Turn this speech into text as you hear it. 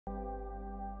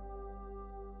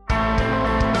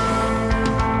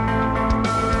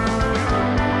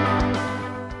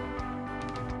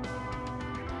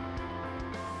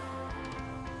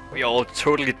We all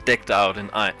totally decked out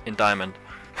in diamond.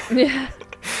 Yeah.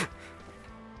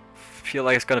 Feel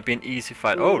like it's gonna be an easy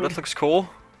fight. Oh, that looks cool.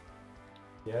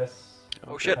 Yes.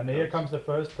 Oh shit. And here comes the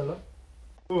first pillar.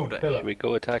 Boom, pillar. Should we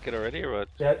go attack it already or what?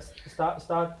 Yeah,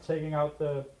 start taking out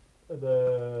the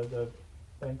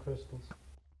bank crystals.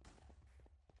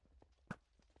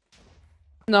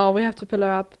 No, we have to pillar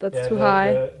up. That's too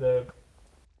high.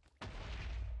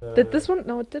 Did this one?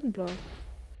 No, it didn't blow up.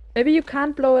 Maybe you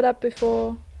can't blow it up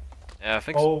before. Yeah, I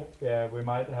think so. Oh, yeah, we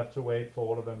might have to wait for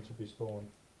all of them to be spawned.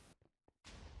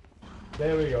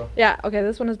 There we go. Yeah, okay,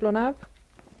 this one is blown up.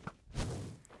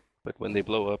 But when they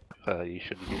blow up, you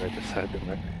shouldn't be right beside them,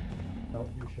 right? No,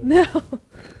 you should. No.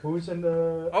 Who's in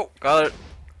the... Oh, got it.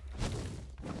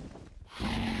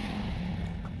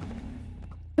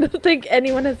 I don't think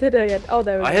anyone has hit her yet. Oh,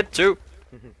 there we go. I hit 2.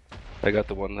 I got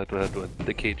the one that had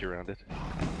the cage around it.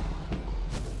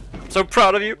 So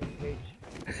proud of you.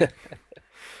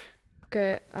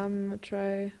 Okay, I'm gonna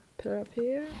try pillar up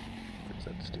here. What's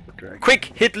that stupid dragon? Quick,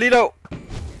 hit Lilo.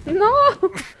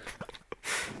 No!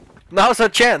 Now's our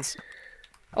chance.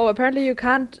 Oh, apparently you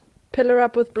can't pillar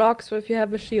up with blocks if you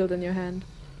have a shield in your hand.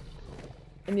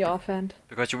 In your offhand.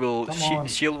 Because you will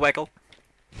shield waggle.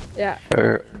 Yeah.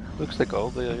 Looks like all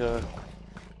the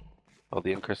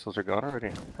end crystals are gone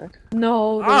already, right?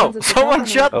 No. the Oh, ones at the someone bottom.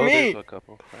 shot Oh, me. there's a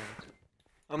couple. Right.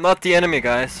 I'm not the enemy,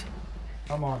 guys.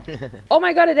 Come on. Oh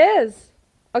my god, it is!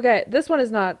 Okay, this one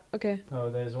is not. Okay. No,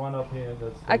 there's one up here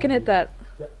that's... I can hit that.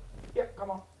 Yeah,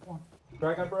 come on, come on.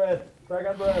 Dragon bread,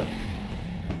 dragon bread.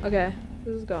 Okay,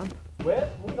 this is gone. Where?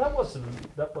 That was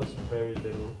very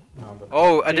little number.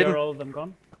 Oh, I didn't. Are all of them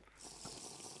gone?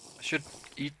 I should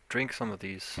drink some of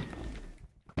these.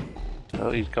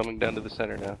 Oh, he's coming down to the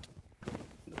center now.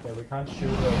 Yeah, we can't shoot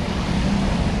them.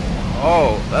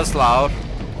 Oh, that's loud.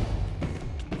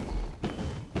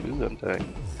 Ooh, I'm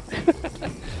dying.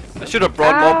 I should have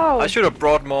brought more. Ow. I should have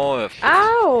brought more.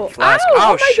 Ow! Flask. Ow!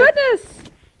 Oh, Oh my shit. goodness!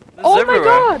 It's Oh everywhere.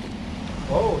 my god!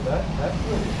 Oh, that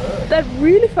really hurt. That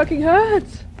really fucking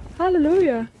hurts!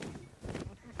 Hallelujah!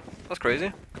 That's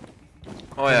crazy.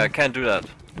 Oh yeah, I can't do that.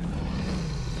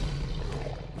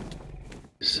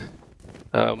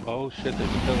 Oh shit,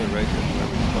 there's a pillar right there where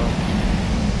we spawned.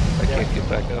 I can't get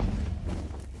back up.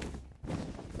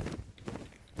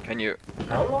 Can you?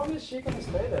 How long is she gonna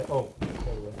stay there? Oh, there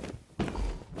we go.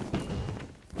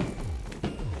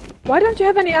 Why don't you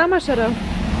have any armor, Shadow?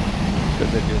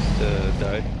 Because I just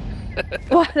died.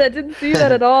 What? I didn't see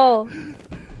that at all.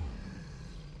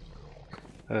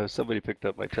 Somebody picked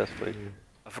up my chest plate.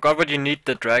 I forgot what you need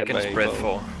the dragon's my breath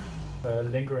bow. for.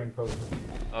 Lingering potion.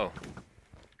 Oh.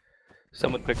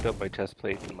 Someone picked up my chest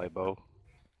plate and my bow.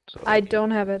 So I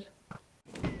don't have it.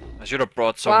 I should have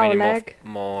brought so Wow, many lag.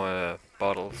 more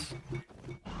bottles.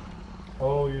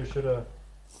 Oh, you should have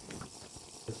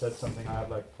said something. I have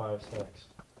like 5 stacks.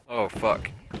 Oh fuck.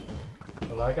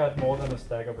 Well, I got more than a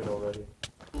stack of it already.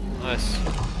 Nice.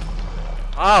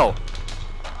 Ow!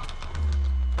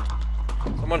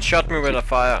 Someone shot me with a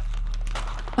fire.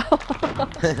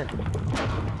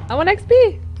 I want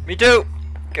XP! Me too!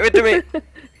 Give it to me!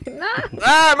 Nah!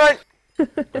 Ah, mine!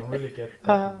 Don't really get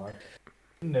that much.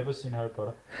 Never seen Harry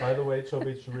Potter. By the way,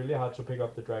 Toby, it's really hard to pick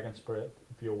up the dragon's breath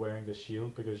if you're wearing the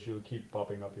shield because you'll keep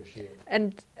popping up your shield.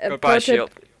 And Goodbye,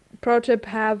 shield. pro tip,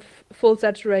 have full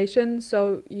saturation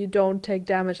so you don't take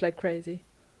damage like crazy.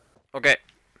 Okay.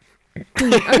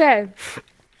 Okay.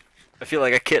 I feel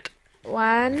like a kid.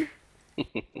 1,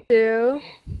 2,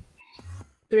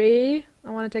 3. I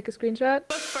want to take a screenshot.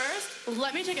 But first,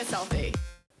 let me take a selfie.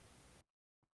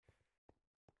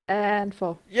 And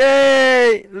 4.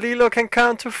 Yay! Lilo can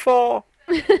count to 4!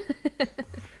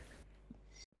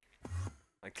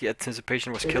 Like the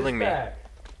anticipation was killing me.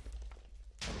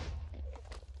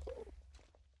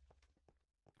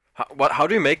 How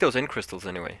do you make those end crystals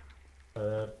anyway?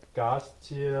 Gas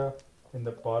tier in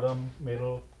the bottom,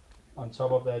 middle. On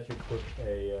top of that, you put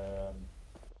a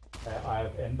eye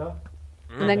of ender.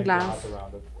 And then glass.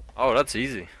 around it. Oh, that's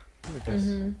easy.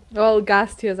 Well,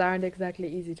 gas tiers aren't exactly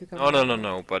easy to come Oh, by.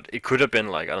 no, but it could have been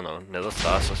like, I don't know, nether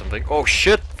stars or something. Oh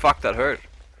shit! Fuck, that hurt.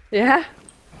 Yeah?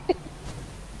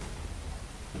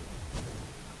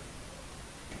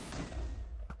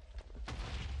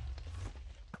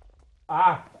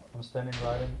 Ah! I'm standing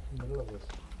right in the middle of this.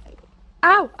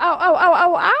 Ow! Ow! Ow! Ow!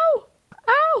 Ow! Ow!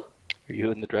 Ow! Are you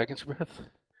in the dragon's breath?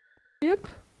 Yep.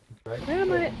 Right? Where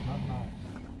am I? Not nice.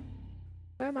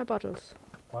 Where are my bottles?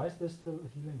 Why is this still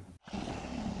healing?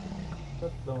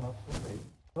 Just blown up for me.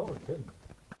 Oh, it didn't.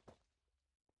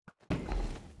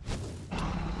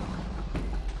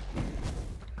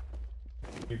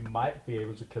 We might be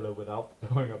able to kill her without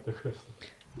blowing up the crystal.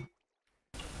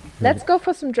 Let's go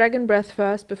for some dragon breath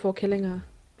first before killing her.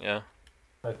 Yeah.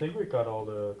 I think we got all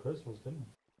the crystals, didn't we?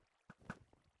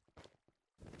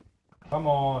 Come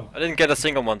on. I didn't get a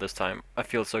single one this time. I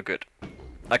feel so good.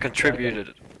 I contributed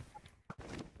it.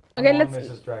 Okay, Come on,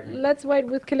 Mrs. Dragon. let's wait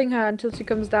with killing her until she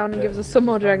comes down and Yeah, gives us some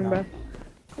more she's fine dragon now. breath.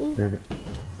 Ooh.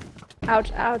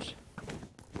 Ouch, ouch.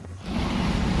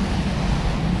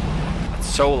 It's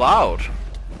so loud.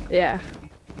 Yeah.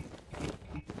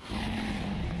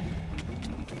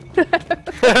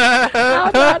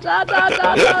 Ouch, ouch, ouch, ouch,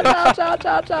 ouch, ouch, ouch,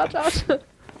 ouch, ouch, ouch. It's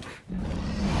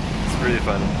really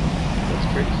fun.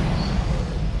 That's crazy.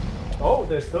 Oh,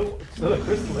 there's still a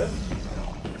crystal left.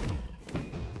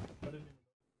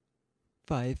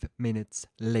 5 minutes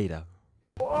later.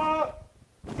 What?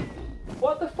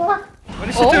 What the fuck? What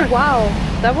did she Oh do? wow,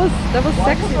 that was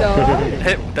sexy though.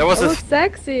 Hey, that That was was a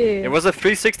sexy. it was a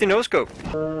 360 no scope.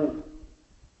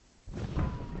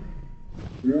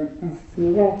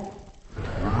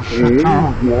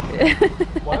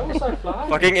 Why was I flying?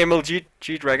 Fucking MLG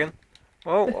dragon.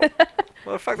 Oh, where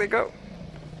the fuck they go?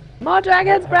 More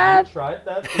dragons, Have Brad. you tried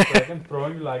that? The dragon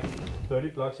throwing like 30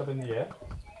 blocks up in the air?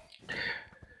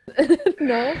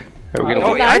 No. Are we gonna Oh,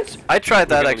 leave, yeah, nice. I tried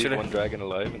that we're gonna actually. leave one dragon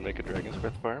alive and make a dragon's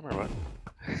breath farm, or what?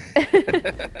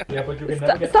 Yeah, but you can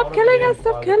never get Stop out of killing the her, game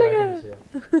stop while the killing dragon her. is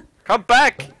here. Come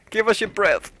back! Give us your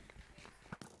breath.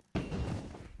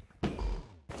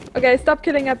 Okay, stop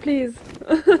killing her, please.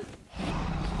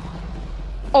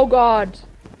 Oh god.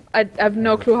 I have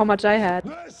no clue how much I had.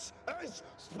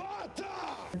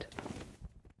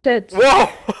 Shit. Whoa!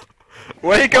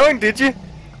 Where are you going, did you?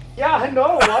 Yeah, I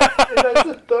know, what? That's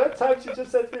the third time she just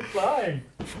sent me flying.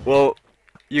 Well,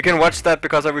 you can watch that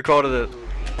because I recorded it.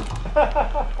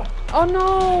 Oh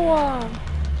no!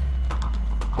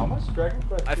 How much dragon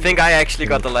breath? I do think I actually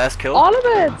got the last kill. All of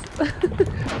it!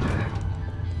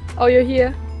 Oh, you're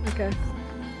here? Okay.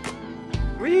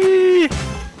 Whee!